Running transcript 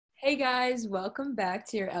Hey guys, welcome back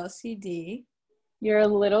to your LCD. Your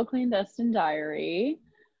little clandestine diary.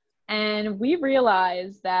 And we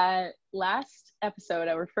realized that last episode,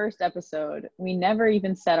 our first episode, we never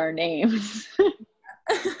even said our names.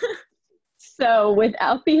 So,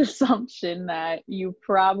 without the assumption that you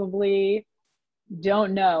probably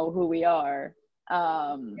don't know who we are,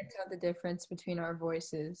 Can't tell the difference between our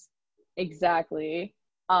voices. exactly.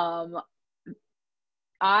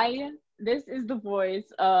 This is the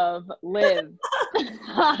voice of Liv.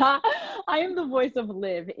 I am the voice of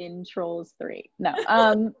Liv in Trolls 3. No.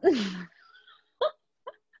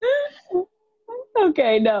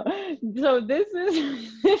 Okay, no. So this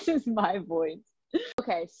is my voice.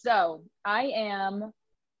 Okay, so I am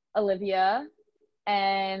Olivia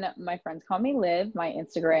and my friends call me Liv. My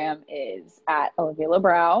Instagram is at Olivia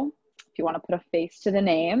LeBrow, if you want to put a face to the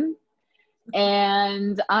name.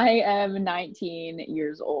 And I am 19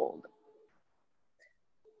 years old.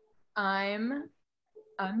 I'm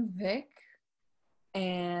Vic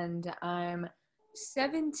and I'm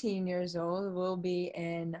 17 years old. We'll be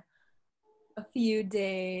in a few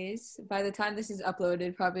days. By the time this is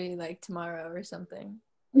uploaded, probably like tomorrow or something.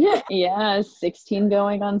 Yeah, 16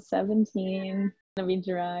 going on 17. Gonna be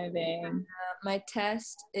driving. My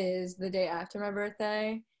test is the day after my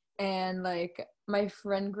birthday, and like my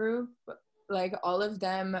friend group, like all of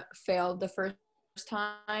them failed the first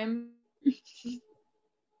time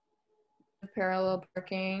parallel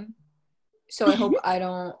parking. So I hope I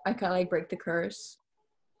kind of like break the curse.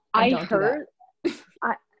 And I don't do that. heard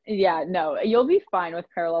yeah, no, you'll be fine with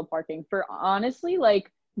parallel parking. For honestly,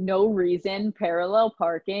 like no reason parallel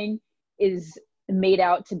parking is made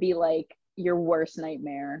out to be like your worst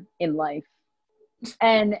nightmare in life.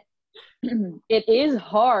 And it is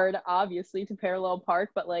hard, obviously, to parallel park,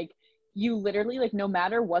 but like you literally, like, no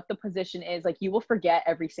matter what the position is, like you will forget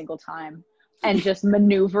every single time and just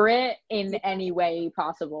maneuver it in any way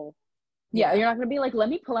possible. Yeah, you're not gonna be like, let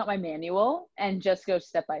me pull out my manual and just go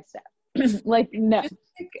step by step. Like, no. Just,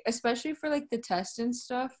 like, especially for like the test and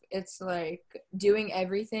stuff, it's like doing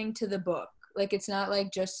everything to the book. Like it's not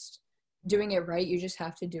like just doing it right. You just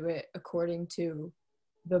have to do it according to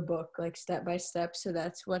the book, like step by step. So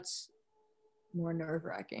that's what's more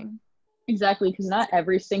nerve-wracking. Exactly, because not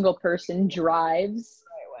every single person drives.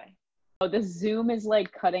 Right away. Oh, the Zoom is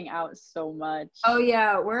like cutting out so much. Oh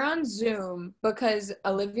yeah, we're on Zoom because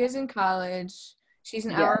Olivia's in college. She's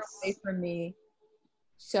an hour Yes. away from me.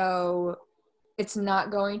 So it's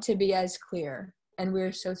not going to be as clear. And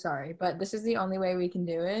we're so sorry. But this is the only way we can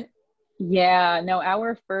do it. Yeah, no,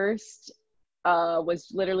 our first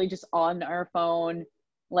was literally just on our phone.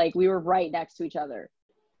 Like we were right next to each other.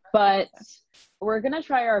 But we're gonna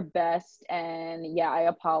try our best, and yeah, I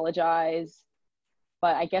apologize.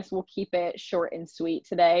 But I guess we'll keep it short and sweet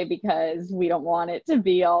today because we don't want it to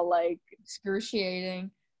be all like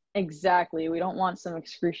Excruciating. exactly. We don't want some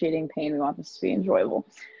excruciating pain. We want this to be enjoyable.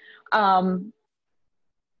 Um,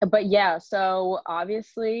 but yeah, so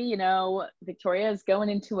obviously, Victoria is going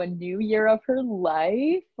into a new year of her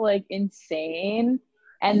life, like insane.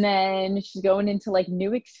 And then she's going into like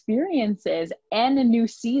new experiences and a new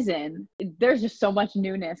season. There's just so much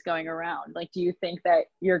newness going around. Like, do you think that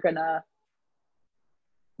you're gonna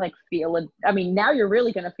like I mean, now you're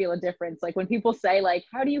really gonna feel a difference. Like when people say like,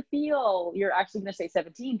 how do you feel? You're actually gonna say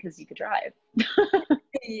 17 because you could drive.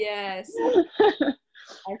 Yes.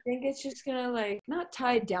 I think it's just gonna like not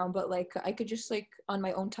tie it down, but like I could just like on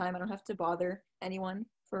my own time. I don't have to bother anyone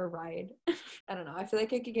for a ride. I don't know. I feel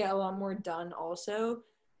like I could get a lot more done also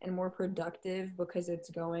and more productive because it's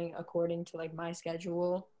going according to like my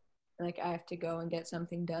schedule. Like I have to go and get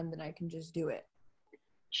something done, then I can just do it.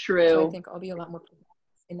 So I True. think I'll be a lot more productive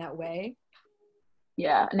in that way.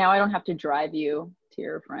 Yeah. Now I don't have to drive you to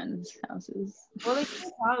your friends' houses. Well, like in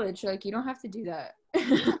college, like you don't have to do that.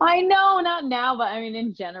 I know, not now, but I mean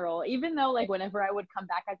in general. Even though like whenever I would come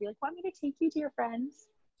back, I'd be like, want me to take you to your friends?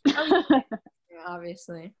 Oh, yeah,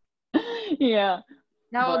 obviously. Yeah.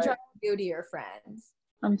 Now I'll But drive you to your friends.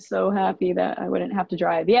 I'm so happy that I wouldn't have to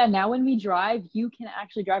drive. Yeah, now when we drive, you can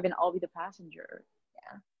actually drive and I'll be the passenger.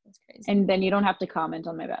 Yeah, that's crazy. And then you don't have to comment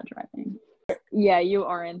on my bad driving. Yeah, you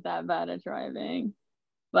aren't that bad at driving.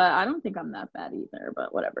 But I don't think I'm that bad either,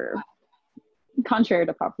 but whatever. Contrary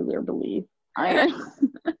to popular belief. But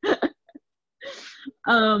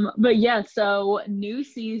yeah, so new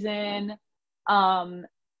season.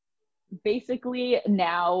 Basically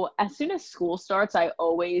now, as soon as school starts, I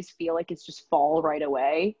always feel like it's just fall right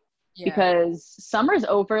away. Yeah. Because summer's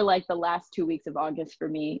over like the last 2 weeks of August for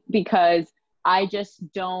me, because I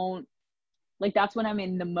just don't like, that's when I'm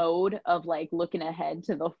in the mode of like looking ahead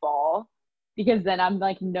to the fall. because then I'm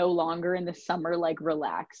like no longer in the summer like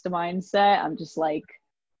relaxed mindset. I'm just like,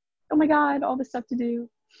 oh my God, all this stuff to do.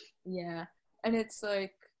 Yeah. And it's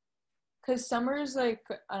like, because summer is like,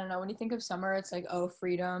 I don't know, when you think of summer, it's like, oh,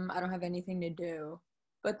 freedom, I don't have anything to do.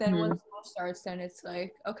 But then when Mhm. school starts, then it's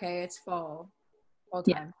like, okay, it's fall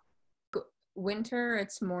Yeah. time. Winter,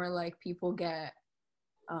 it's more like people get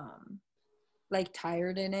um like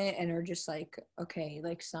tired in it and are just like, okay,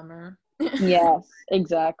 like summer. Yes,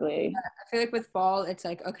 exactly. I feel like with fall, it's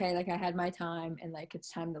like, okay, like I had my time and like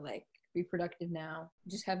it's time to like be productive now.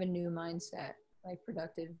 Just have a new mindset, like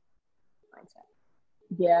productive mindset.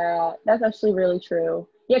 Yeah, that's actually really true.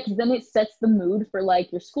 Yeah, because then it sets the mood for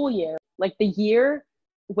like your school year. Like the year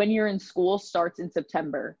when you're in school starts in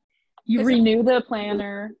September. You Because renew the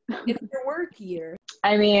planner. it's your work year.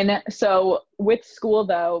 I mean, so with school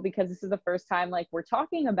though, because this is the first time like we're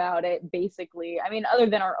talking about it, basically, I mean, other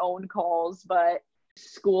than our own calls, but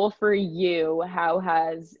school for you, how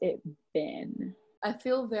has it been? I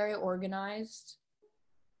feel very organized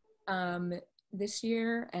um this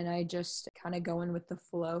year, and I just kind of going with the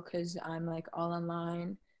flow because I'm like all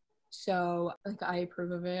online. So like I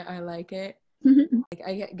approve of it. I like it. Like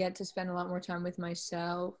I get to spend a lot more time with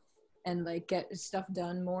myself and like get stuff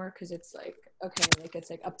done more because it's like, okay, like it's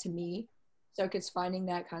like up to me. So it's finding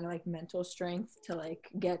that kind of like mental strength to like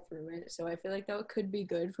get through it. So I feel like that could be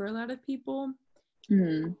good for a lot of people,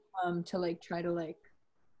 Mhm. to like try to like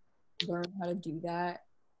learn how to do that.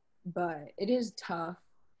 But it is tough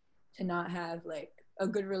to not have like a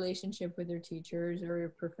good relationship with your teachers or your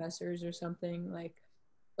professors or something, like,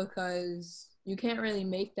 because you can't really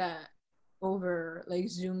make that over like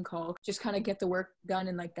Zoom call. Just kind of get the work done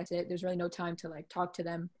and like that's it. There's really no time to like talk to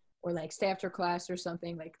them or like stay after class or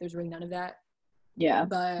something. Like there's really none of that. Yeah.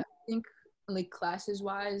 But I think like classes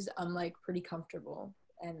wise, I'm like pretty comfortable,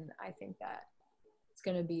 and I think that it's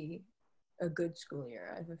gonna be a good school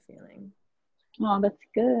year. I have a feeling. Oh, that's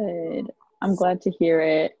good. I'm glad to hear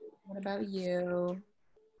it. What about you?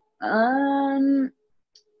 Um,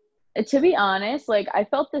 to be honest, like I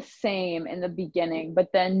felt the same in the beginning, but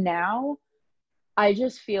then now I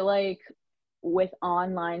just feel like with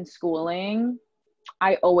online schooling,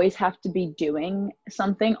 I always have to be doing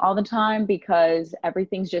something all the time because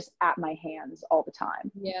everything's just at my hands all the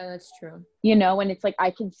time. Yeah, that's true. And it's like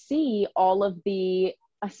I can see all of the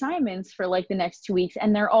assignments for like the next 2 weeks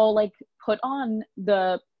and they're all like put on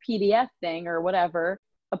the PDF thing or whatever.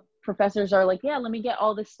 Professors are like, yeah, let me get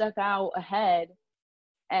all this stuff out ahead.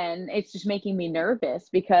 And it's just making me nervous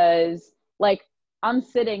because like I'm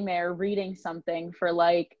sitting there reading something for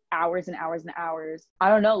like hours and hours and hours. I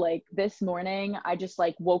don't know, like this morning I just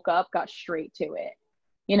like woke up, got straight to it,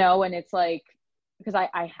 and it's like because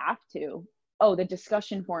I have to. Oh, the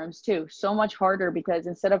discussion forums too. So much harder because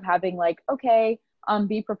instead of having like, okay,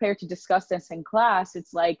 be prepared to discuss this in class,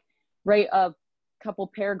 it's like write a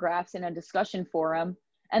couple paragraphs in a discussion forum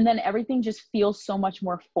and then everything just feels so much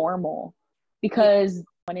more formal Yeah. because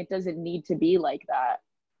when it doesn't need to be like that,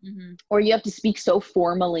 Mm-hmm. or you have to speak so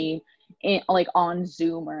formally like on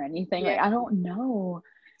Zoom or anything. Yeah, Like I don't know,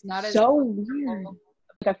 it's not as so weird.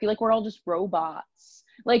 Like I feel like we're all just robots.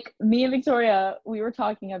 Like me and Victoria, we were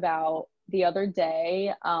talking about the other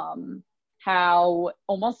day, how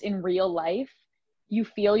almost in real life you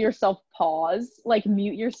feel yourself pause, like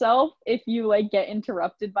mute yourself if you like get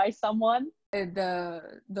interrupted by someone.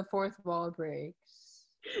 the fourth wall breaks.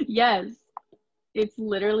 Yes, it's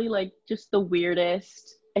literally like just the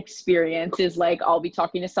weirdest experience is like I'll be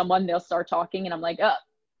talking to someone, they'll start talking and I'm like, oh,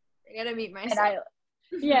 I gotta meet and myself.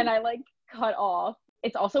 and I like cut off.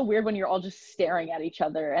 It's also weird when you're all just staring at each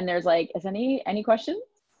other and there's like, is any questions?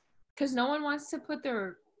 Because no one wants to put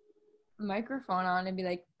their microphone on and be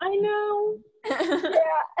like, I know.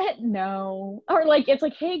 Yeah, no. Or like it's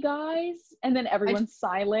like, hey guys, and then everyone's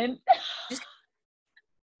silent. just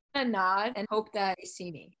kind of nod and hope that they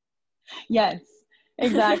see me. Yes,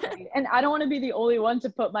 exactly. And I don't want to be the only one to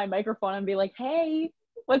put my microphone and be like, hey,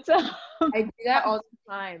 what's up? I do that all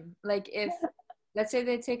the time. Like if, let's say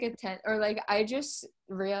they take a 10, or like I just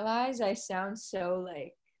realize I sound so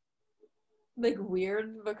like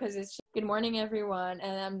weird because it's just, good morning everyone,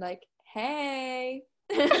 and I'm like, hey.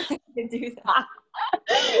 I do that.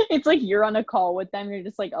 It's like you're on a call with them, you're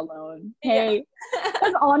just like alone. Yeah. Hey,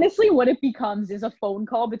 that's honestly what it becomes is a phone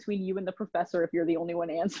call between you and the professor if you're the only one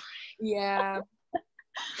answering. Yeah.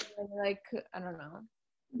 Like, I don't know.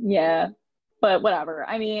 Yeah, but whatever.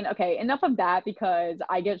 I mean, okay, enough of that because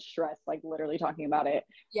I get stressed like literally talking about it.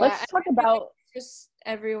 Yeah, Let's talk about just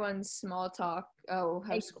everyone's small talk. Oh,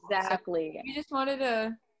 how school. So exactly. we just wanted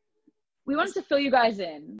to we wanted to fill you guys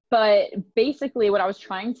in, but basically what I was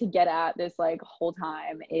trying to get at this like whole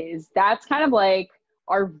time is that's kind of like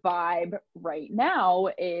our vibe right now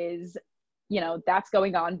is, you know, that's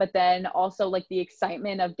going on, but then also like the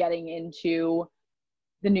excitement of getting into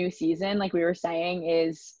the new season, like we were saying,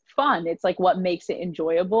 is fun. It's like what makes it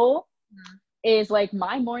enjoyable is like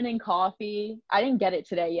my morning coffee. I didn't get it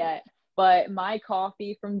today yet, but my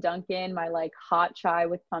coffee from Dunkin', my like hot chai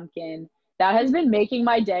with pumpkin, that has been making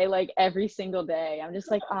my day like every single day. I'm just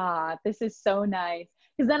like, this is so nice.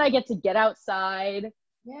 Because then I get to get outside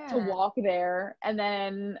to walk there. And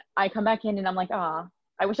then I come back in and I'm like, I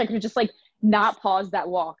wish I could have just like not paused that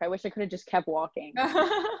walk. I wish I could have just kept walking.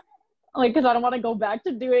 Like, because I don't want to go back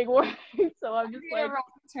to doing work. So I'm just like,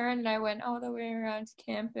 turn and I went all the way around to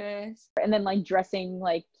campus. And then like dressing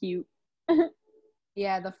like cute.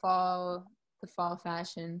 Yeah, the fall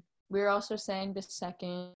fashion. We were also saying the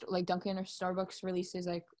second like Dunkin' or Starbucks releases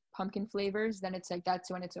like pumpkin flavors, then it's like that's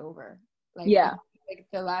when it's over. Like like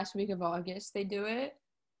the last week of August they do it,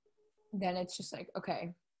 then it's just like,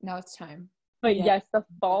 okay, now it's time. But yes, the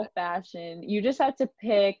fall fashion. You just had to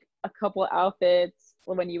pick a couple outfits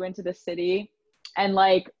when you went to the city, and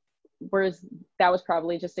like that was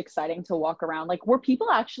probably just exciting to walk around. Like, were people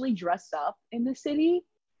actually dressed up in the city?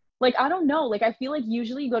 Like, I don't know. Like, I feel like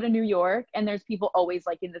usually you go to New York and there's people always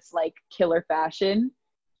like in this like killer fashion.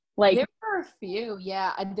 Like there were a few,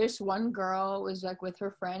 yeah. And this one girl was like with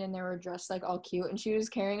her friend and they were dressed like all cute and she was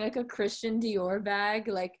carrying like a Christian Dior bag,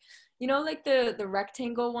 like, you know, like the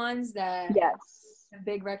rectangle ones that the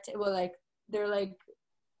big rectangle, well, like they're like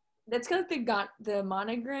that's because they got the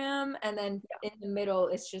monogram and then in the middle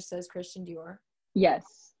it just says Christian Dior. Yes.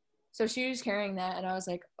 So she was carrying that and I was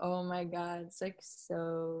like, oh my God, it's like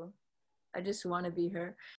so I just want to be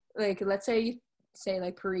her. Like, let's say you say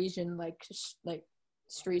like Parisian, like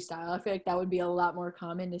street style. I feel like that would be a lot more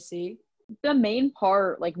common to see. The main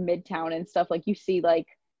part, like Midtown and stuff, like you see like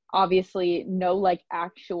obviously no like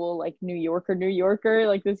actual like New Yorker.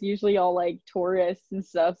 Like this usually all like tourists and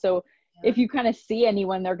stuff. So if you kind of see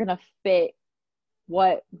anyone, they're gonna fit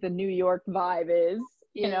what the New York vibe is,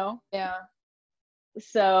 you know? Yeah.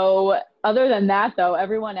 So other than that though,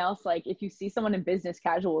 everyone else, like if you see someone in business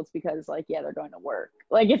casual, it's because like, yeah, they're going to work.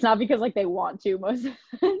 Like it's not because like they want to most of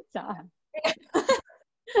the time.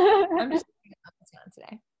 I'm just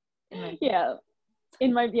today.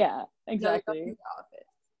 Exactly.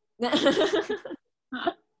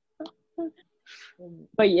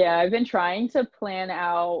 But yeah, I've been trying to plan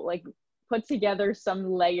out, like put together some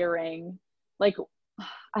layering. Like,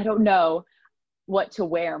 I don't know what to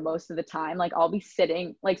wear most of the time. Like I'll be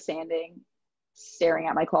sitting, like staring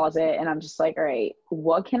at my closet and I'm just like, all right,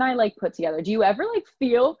 what can I like put together? Do you ever like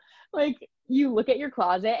feel like you look at your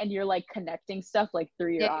closet and you're like connecting stuff like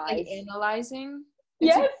through your eyes? Like analyzing?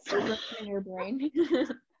 Yes. Like, in your brain.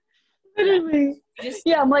 Literally.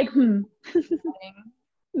 I'm like,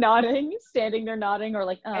 nodding, standing there nodding, or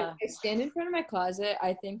like, I stand in front of my closet,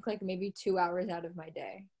 I think like maybe 2 hours out of my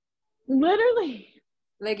day. Literally.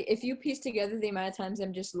 Like if you piece together the amount of times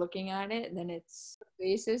I'm just looking at it, then it's the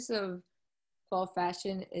basis of fall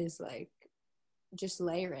fashion is like just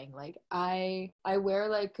layering. Like I wear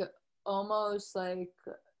like almost like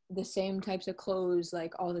the same types of clothes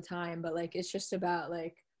like all the time, but like it's just about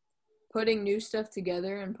like putting new stuff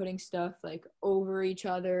together and putting stuff like over each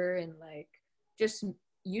other and like just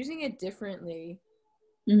using it differently.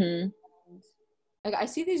 Like I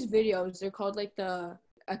see these videos, they're called like a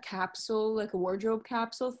capsule, like a wardrobe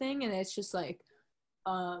capsule thing, and it's just like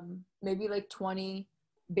maybe like 20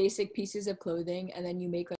 basic pieces of clothing, and then you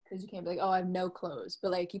make like, because you can't be like, oh, I have no clothes,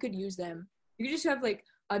 but like you could use them. You could just have like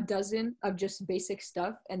a dozen of just basic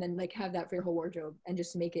stuff and then like have that for your whole wardrobe and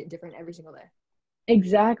just make it different every single day.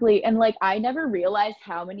 Exactly. And like I never realized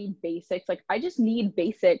how many basics, like I just need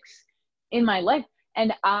basics in my life.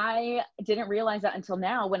 And I didn't realize that until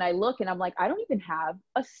now when I look and I'm like, I don't even have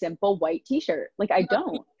a simple white t-shirt. Like I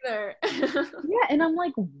don't. Yeah. And I'm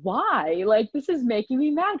like, why? Like this is making me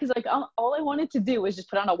mad because like all I wanted to do was just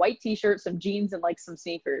put on a white t-shirt, some jeans, and like some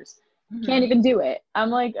sneakers. Can't even do it. I'm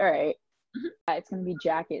like, all right, it's going to be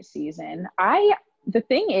jacket season. The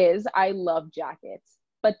thing is, I love jackets,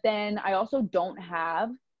 but then I also don't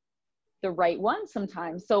have the right one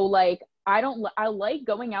sometimes. So like, I like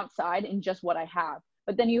going outside in just what I have,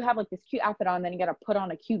 but then you have like this cute outfit on, then you got to put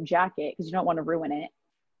on a cute jacket because you don't want to ruin it.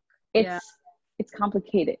 It's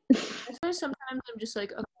complicated. Sometimes I'm just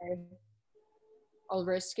like, okay, I'll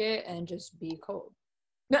risk it and just be cold.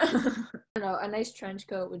 I don't know, a nice trench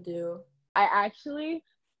coat would do. I actually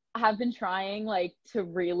have been trying like to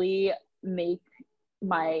really make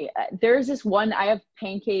there's this one, I have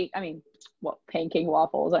pancake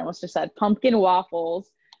waffles. I almost just said pumpkin waffles.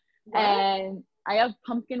 What? And I have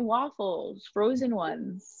pumpkin waffles, frozen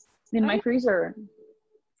ones in my Okay. freezer.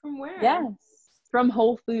 From where? Yes, from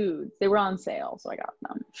Whole Foods. They were on sale, so I got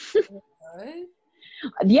them. Good.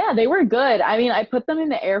 Yeah, they were good. I mean, I put them in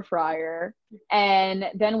the air fryer, and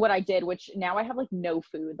then what I did, which now I have like no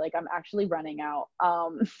food, like I'm actually running out.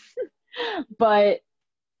 But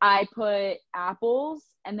I put apples,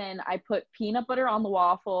 and then I put peanut butter on the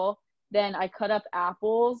waffle. Then I cut up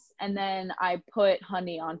apples, and then I put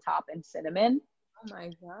honey on top and cinnamon. Oh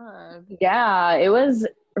my God. Yeah, it was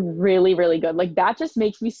really, really good. Like that just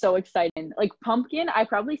makes me so excited. Like pumpkin, I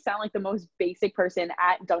probably sound like the most basic person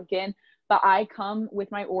at Dunkin', but I come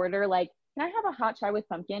with my order like, can I have a hot chai with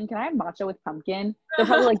pumpkin? Can I have matcha with pumpkin? They're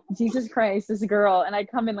probably like, Jesus Christ, this girl. And I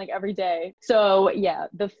come in like every day. So yeah,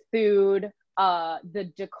 the food,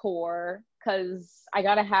 the decor, because I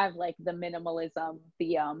gotta have like the minimalism,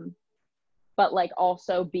 but like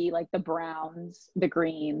also be like the browns, the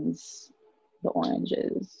greens, the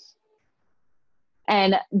oranges.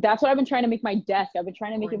 And that's what I've been trying to make my desk. I've been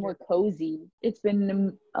trying to make it more cozy. It's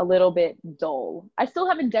been a little bit dull. I still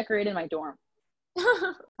haven't decorated my dorm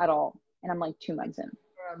at all. And I'm like 2 months in.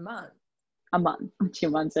 For a month. A month.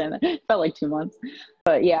 2 months in. It felt like 2 months.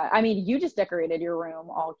 But yeah, I mean, you just decorated your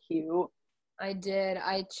room all cute. I did.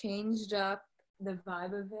 I changed up the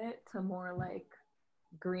vibe of it to more like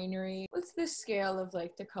greenery. What's the scale of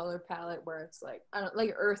like the color palette where it's like, I don't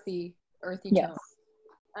like earthy Yes. tone.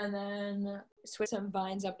 And then switch some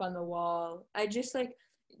vines up on the wall. I just like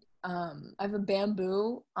I have a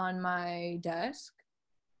bamboo on my desk,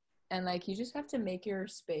 and like you just have to make your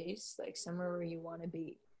space like somewhere where you want to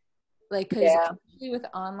be. Like cuz especially with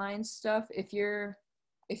online stuff, if you're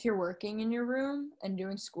working in your room and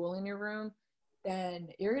doing school in your room, then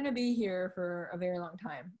you're going to be here for a very long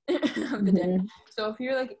time of the day. So if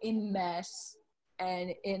you're like in mess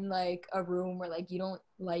and in like a room where like you don't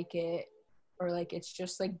like it, or like it's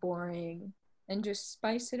just like boring, and just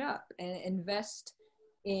spice it up and invest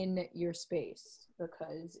in your space,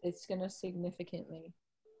 because it's gonna significantly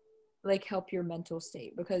like help your mental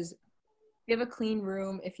state. Because if you have a clean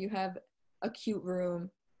room, if you have a cute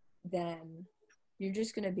room, then you're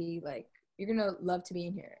just gonna be like, you're gonna love to be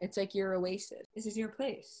in here. It's like your oasis. This is your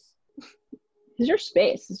place. This is your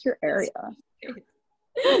space. This is your area.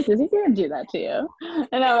 Disney's gonna do that to you.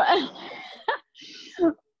 I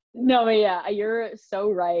know. No, but yeah, you're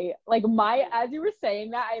so right. Like as you were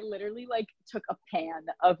saying that, I literally like took a pan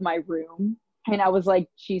of my room and I was like,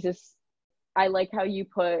 Jesus, I like how you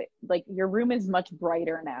put like your room is much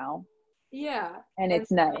brighter now. Yeah. And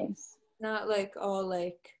it's nice. Not like all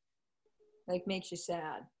like makes you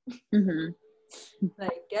sad. Mm-hmm.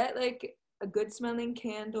 Like get like a good smelling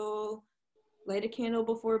candle, light a candle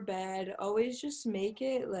before bed. Always just make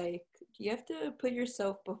it like you have to put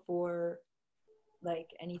yourself before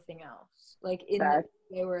like anything else, like in the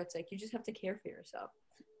way where it's like you just have to care for yourself.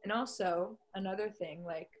 And also another thing,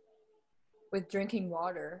 like with drinking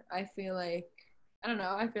water, I feel like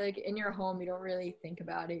in your home you don't really think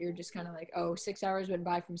about it. You're just kind of like, oh, 6 hours went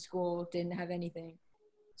by from school, didn't have anything.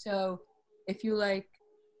 So if you like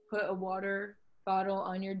put a water bottle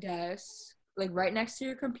on your desk, like right next to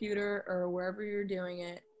your computer or wherever you're doing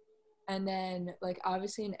it, and then like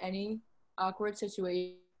obviously in any awkward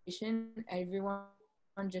situation, everyone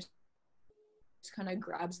just kind of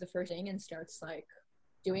grabs the first thing and starts like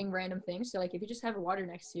doing random things. So like if you just have water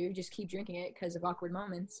next to you, just keep drinking it because of awkward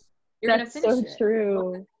moments. You're gonna finish it. That's so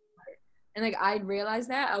true. And like I realized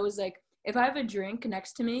that I was like, if I have a drink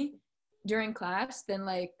next to me during class, then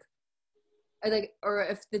or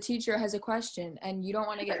if the teacher has a question and you don't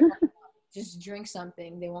want to get just drink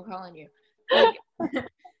something, they won't call on you. Like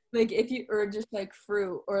like if you, or just like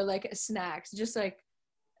fruit or like snacks, just like,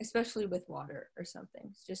 especially with water or something,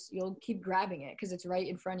 it's just you'll keep grabbing it because it's right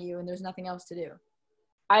in front of you and there's nothing else to do.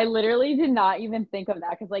 I literally did not even think of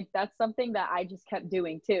that because like that's something that I just kept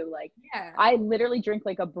doing too. Like I literally drink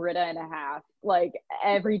like a Brita and a half like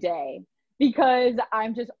every day because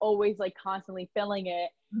I'm just always like constantly filling it.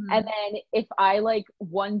 Mm-hmm. And then if I like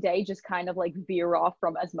one day just kind of like veer off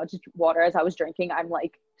from as much water as I was drinking, I'm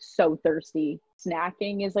like so thirsty.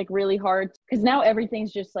 Snacking is like really hard because now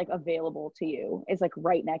everything's just like available to you. It's like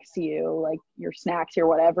right next to you, like your snacks or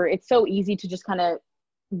whatever. It's so easy to just kind of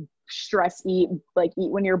stress eat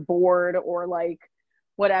when you're bored or like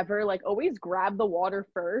whatever. Like always grab the water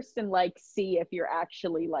first and like see if you're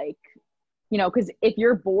actually like, you know, because if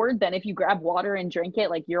you're bored, then if you grab water and drink it,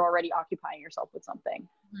 like you're already occupying yourself with something.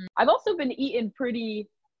 Mm-hmm. I've also been eating pretty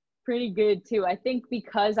good too. I think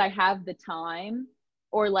because I have the time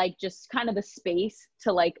or like just kind of the space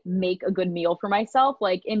to like make a good meal for myself,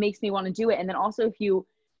 like it makes me want to do it. And then also if you,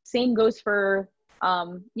 same goes for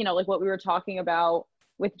you know, like what we were talking about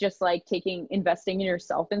with just like investing in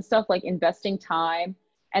yourself and stuff, like investing time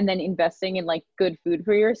and then investing in like good food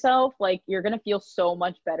for yourself, like you're gonna feel so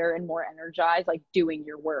much better and more energized like doing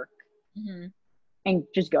your work Mm-hmm. and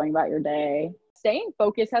just going about your day. Staying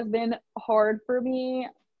focused has been hard for me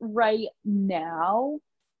right now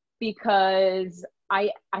because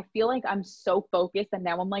I feel like I'm so focused and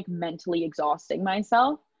now I'm like mentally exhausting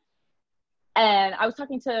myself. And I was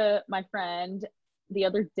talking to my friend the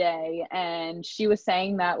other day and she was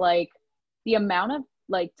saying that like the amount of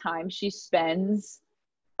like time she spends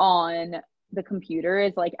on the computer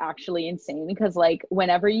is like actually insane because like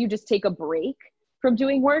whenever you just take a break from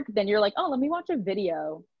doing work, then you're like, oh, let me watch a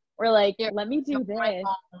video or like Yeah, let me do my this.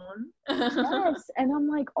 phone. Yes. And I'm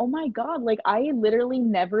like, oh my God, like I literally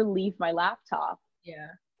never leave my laptop. Yeah.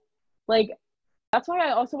 Like that's why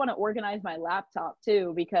I also want to organize my laptop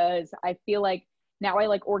too, because I feel like now I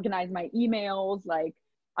like organize my emails. Like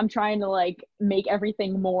I'm trying to like make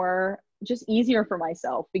everything more just easier for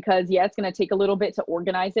myself because yeah, it's going to take a little bit to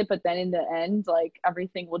organize it, but then in the end, like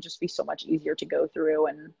everything will just be so much easier to go through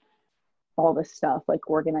and all this stuff like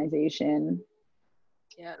organization.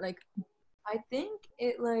 Yeah, like I think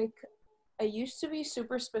it like I used to be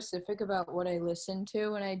super specific about what I listened to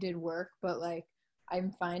when I did work, but like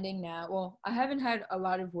I'm finding now, well, I haven't had a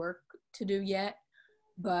lot of work to do yet,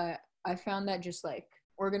 but I found that just like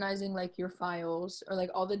organizing like your files or like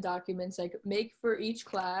all the documents, like make for each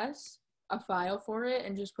class a file for it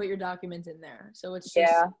and just put your documents in there. So it's just,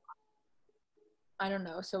 Yeah, I don't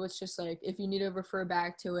know. So it's just like if you need to refer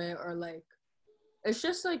back to it or like, it's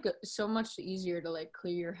just like so much easier to like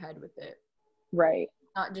clear your head with it. right.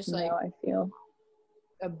 Not just No, like I feel.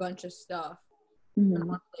 a bunch of stuff in Mhm.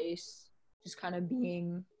 one place, just kind of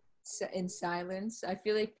being in silence. I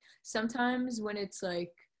feel like sometimes when it's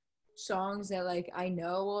like songs that like I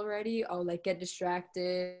know already, I'll like get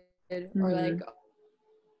distracted or Mhm.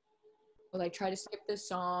 like try to skip the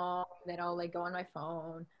song, then I'll like go on my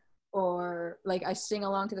phone or like I sing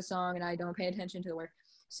along to the song and I don't pay attention to the word.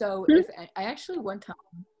 So if I actually one time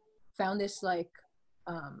found this like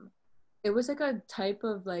um it was like a type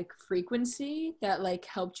of like frequency that like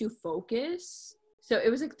helped you focus. So it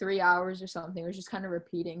was like 3 hours or something. It was just kind of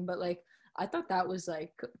repeating, but like I thought that was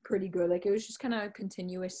like pretty good. Like it was just kind of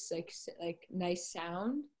continuous, like nice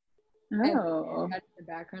sound, and Oh. in the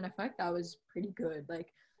background. I feel like that was pretty good.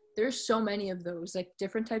 Like there's so many of those, like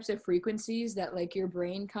different types of frequencies that like your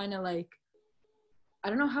brain kind of like I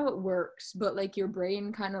don't know how it works, but like your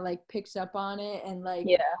brain kind of like picks up on it and like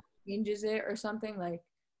Yeah. changes it or something. Like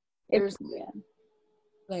It there's yeah.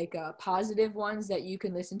 like positive ones that you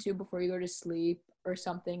can listen to before you go to sleep or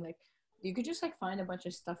something. Like you could just like find a bunch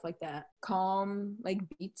of stuff like that, calm like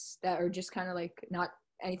beats that are just kind of like not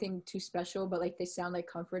anything too special but like they sound like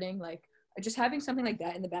comforting. Like just having something like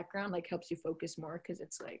that in the background like helps you focus more because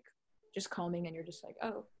it's like just calming and you're just like,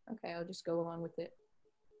 oh, okay, I'll just go along with it.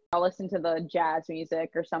 I'll listen to the jazz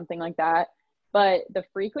music or something like that. But the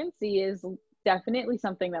frequency is definitely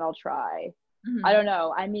something that I'll try. I Mm-hmm. don't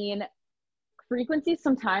know. I mean, frequency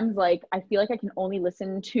sometimes like I feel like I can only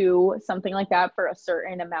listen to something like that for a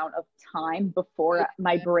certain amount of time before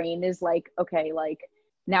my Yeah. brain is like, okay, like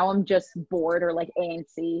now I'm just bored or like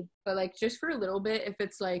antsy. But like just for a little bit, if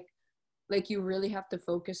it's like you really have to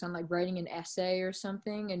focus on like writing an essay or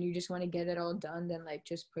something and you just want to get it all done, then like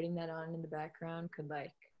just putting that on in the background could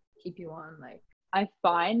like keep you on like I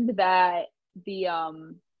find that the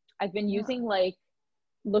I've been yeah. using like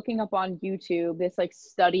looking up on YouTube this like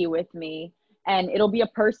study with me, and it'll be a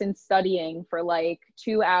person studying for like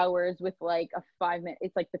 2 hours with like a 5 minute,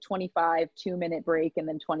 it's like the 25 2 minute break and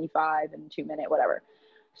then 25 and 2 minute whatever.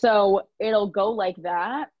 So it'll go like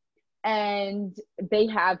that, and they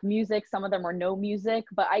have music, some of them are no music,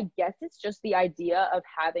 but I guess it's just the idea of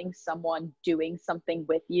having someone doing something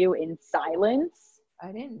with you in silence.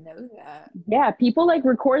 I didn't know that. Yeah, people like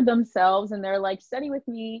record themselves and they're like, study with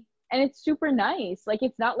me. And it's super nice. Like,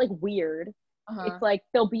 it's not like weird. Uh-huh. It's like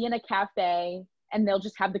they'll be in a cafe and they'll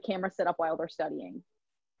just have the camera set up while they're studying.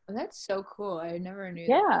 Well, that's so cool. I never knew that.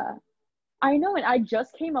 Yeah, I know. And I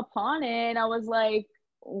just came upon it and I was like,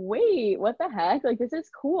 wait, what the heck? Like, this is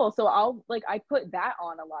cool. So I put that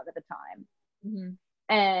on a lot of the time.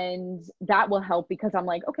 Mm-hmm. And that will help because I'm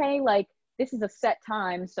like, okay, like, this is a set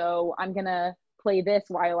time. So I'm going to play this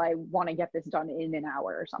while I want to get this done in an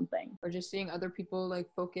hour or something. Or just seeing other people like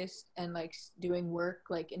focused and like doing work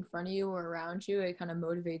like in front of you or around you, it kind of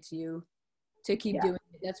motivates you to keep Yeah. doing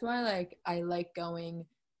it. That's why like I like going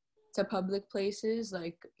to public places,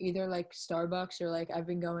 like either like Starbucks or like I've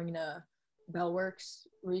been going to Bellworks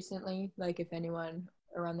recently, like if anyone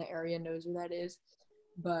around the area knows where that is.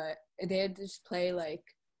 But they had just play like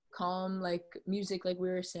calm like music like we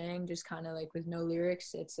were saying, just kind of like with no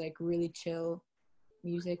lyrics. It's like really chill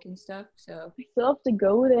music and stuff. So I still have to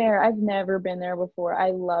go there. I've never been there before.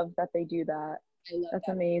 I love that they do that. I love That's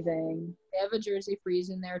that. amazing. They have a Jersey Freeze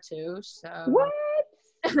in there too, What?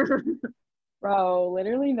 so Bro,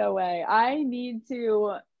 literally no way. I need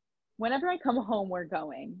to, whenever I come home, we're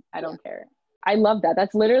going. I yeah, don't care. I love that.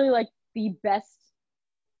 That's literally like the best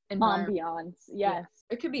environment. ambiance. Yeah. Yes.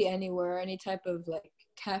 It could be anywhere, any type of like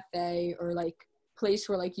cafe or like place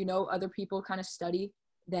where like other people kind of study,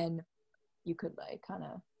 then you could like kind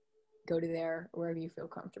of go to there wherever you feel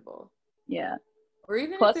comfortable. Yeah. Or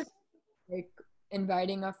even if Plus, it's like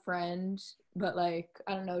inviting a friend, but like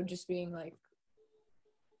I don't know, just being like,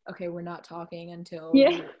 okay, we're not talking until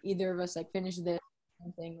yeah. either of us like finish this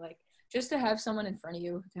something, like just to have someone in front of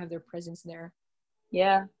you, to have their presence there.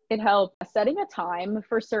 Yeah, it helps. Setting a time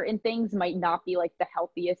for certain things might not be like the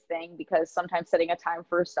healthiest thing because sometimes setting a time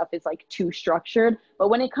for stuff is like too structured. But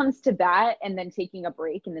when it comes to that and then taking a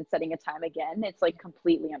break and then setting a time again, it's like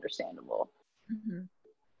completely understandable. Mm-hmm.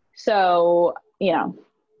 So,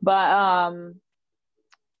 but I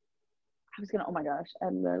was gonna, oh my gosh, I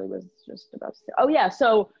literally was just about to say, oh yeah.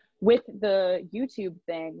 So with the YouTube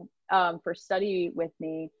thing, for study with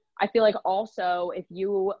me, I feel like also if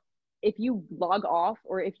you log off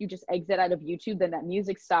or if you just exit out of YouTube, then that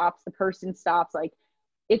music stops, the person stops, like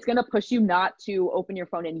it's gonna push you not to open your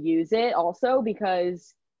phone and use it also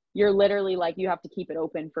because you're literally like you have to keep it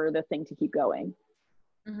open for the thing to keep going.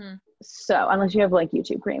 Mm-hmm. So unless you have like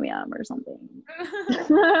YouTube Premium or something.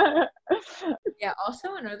 Yeah,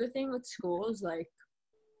 also another thing with school is like,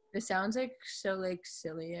 it sounds like so like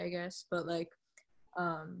silly, I guess, but like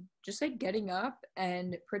just like getting up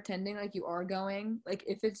and pretending like you are going, like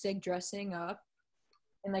if it's like dressing up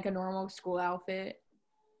in like a normal school outfit,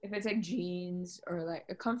 if it's like jeans or like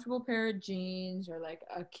a comfortable pair of jeans or like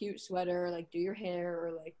a cute sweater, like do your hair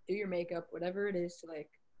or like do your makeup, whatever it is to like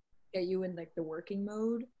get you in like the working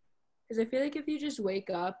mode. Because I feel like if you just wake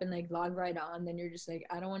up and like log right on, then you're just like,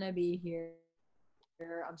 I don't want to be here.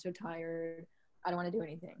 I'm so tired. I don't want to do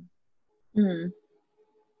anything. Mm.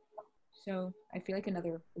 So I feel like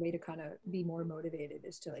another way to kind of be more motivated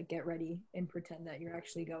is to like get ready and pretend that you're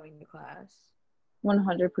actually going to class.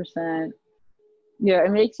 100%. Yeah,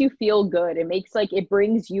 it makes you feel good. It makes like it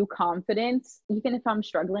brings you confidence. Even if I'm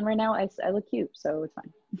struggling right now, I look cute, so it's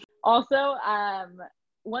fine. Also,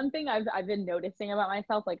 one thing I've been noticing about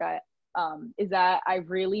myself, like is that I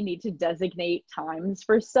really need to designate times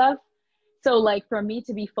for stuff. So like for me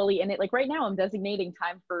to be fully in it, like right now I'm designating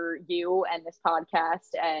time for you and this podcast,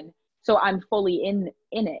 and so I'm fully in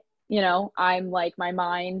it. I'm like my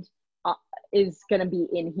mind uh, is gonna be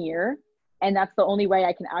in here, and that's the only way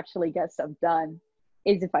I can actually get stuff done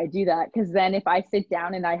is if I do that. Because then if I sit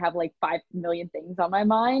down and I have like 5 million things on my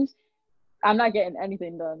mind, I'm not getting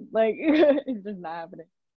anything done. Like it's just not happening.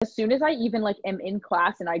 As soon as I even like am in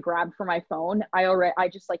class and I grab for my phone, I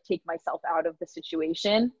just like take myself out of the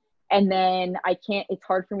situation, and then it's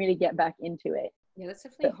hard for me to get back into it. Yeah, that's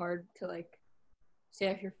definitely hard to like stay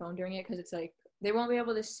off your phone during it because it's like they won't be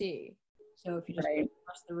able to see. So if you just Right.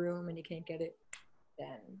 across the room and you can't get it,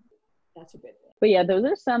 then that's a good thing. But yeah, those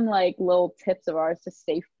are some like little tips of ours to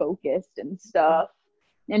stay focused and stuff,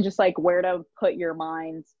 and just like where to put your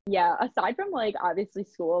mind. Yeah, aside from like obviously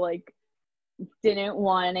school, like didn't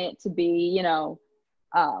want it to be,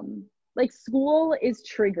 like school is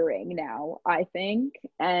triggering now, I think,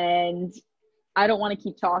 and I don't want to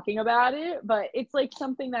keep talking about it, but it's like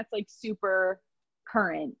something that's like super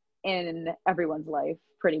current in everyone's life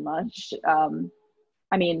pretty much.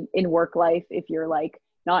 I mean, in work life, if you're like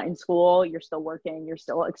not in school, you're still working, you're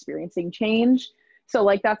still experiencing change. So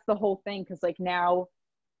like that's the whole thing, because like now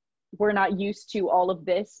we're not used to all of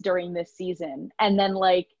this during this season, and then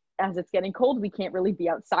like as it's getting cold, we can't really be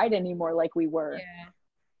outside anymore like we were. Yeah.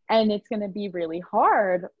 And it's going to be really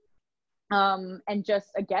hard. And just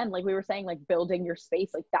again, like we were saying, like building your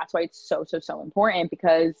space, like that's why it's so important,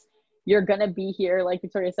 because you're going to be here, like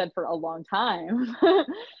Victoria said, for a long time.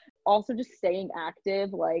 Also just staying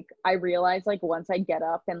active. Like I realize like once I get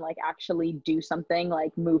up and like actually do something,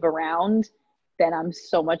 like move around, then I'm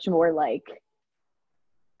so much more like,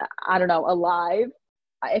 I don't know, alive.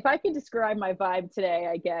 If I could describe my vibe today,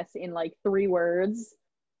 I guess in like 3 words,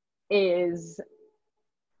 is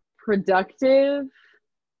productive,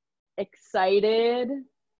 excited,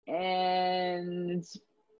 and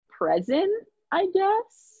present, I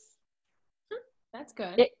guess. That's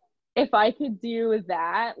good. if I could do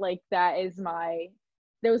that, like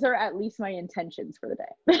those are at least my intentions for the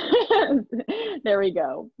day. There we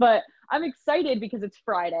go. But I'm excited because it's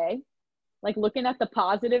Friday. Like looking at the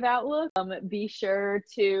positive outlook, be sure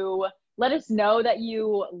to let us know that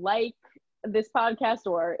you like this podcast,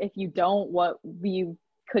 or if you don't, what we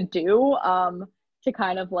could do to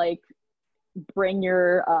kind of like bring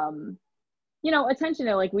your attention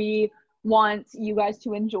to, like, we want you guys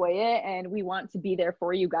to enjoy it, and we want to be there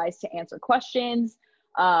for you guys to answer questions,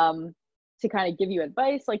 to kind of give you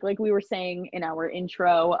advice, like we were saying in our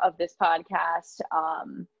intro of this podcast.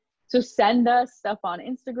 So send us stuff on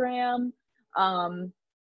Instagram.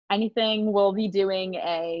 Anything. We'll be doing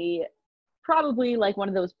probably like one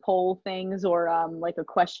of those poll things, or like a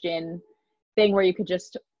question thing where you could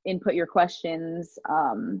just input your questions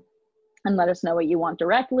and let us know what you want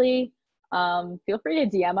directly. Feel free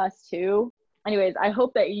to DM us too. Anyways, I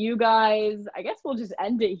hope that you guys, I guess we'll just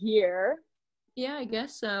end it here. Yeah, I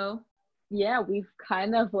guess so. Yeah, we've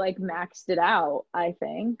kind of like maxed it out, I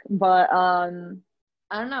think. But I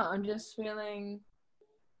don't know. I'm just feeling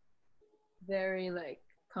very like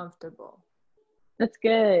comfortable. That's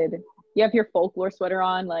good. You have your folklore sweater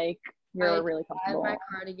on, like you're really comfortable. I have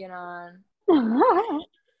my cardigan on.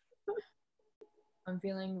 I'm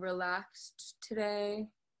feeling relaxed today.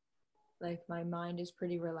 Like my mind is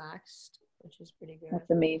pretty relaxed, which is pretty good.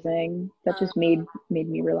 That's amazing. That just made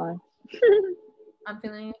me relax. I'm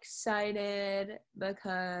feeling excited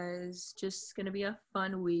because just gonna be a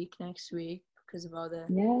fun week next week because of all the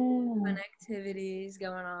fun activities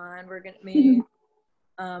going on. We're gonna meet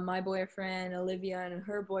my boyfriend Olivia and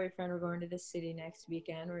her boyfriend. We're going to the city next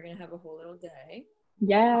weekend. We're gonna have a whole little day.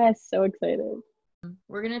 Yes, so excited.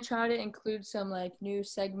 We're gonna try to include some like new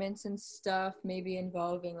segments and stuff, maybe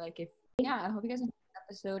involving like I hope you guys enjoyed the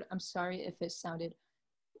episode. I'm sorry if it sounded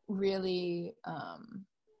really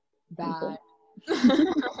bad.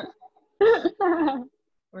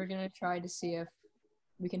 We're gonna try to see if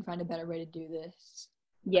we can find a better way to do this.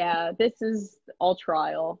 Yeah, this is all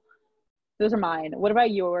trial. Those are mine. What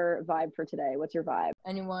about your vibe for today? What's your vibe?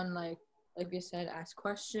 Anyone like we said, ask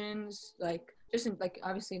questions, like just like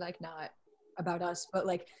obviously like not about us, but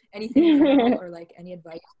like anything or like any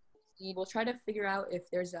advice. We'll try to figure out if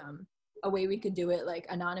there's a way we could do it like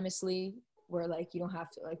anonymously, where like you don't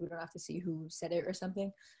have to, like we don't have to see who said it or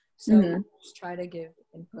something. So just try to give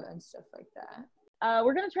input and stuff like that.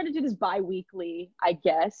 We're gonna try to do this bi-weekly, I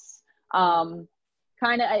guess.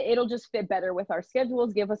 Kind of, it'll just fit better with our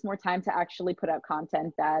schedules, give us more time to actually put out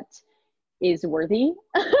content that is worthy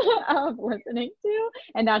of listening to,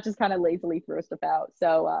 and not just kind of lazily throw stuff out.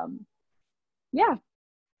 So yeah,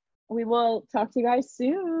 we will talk to you guys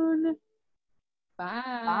soon.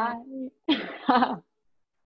 Bye. Bye.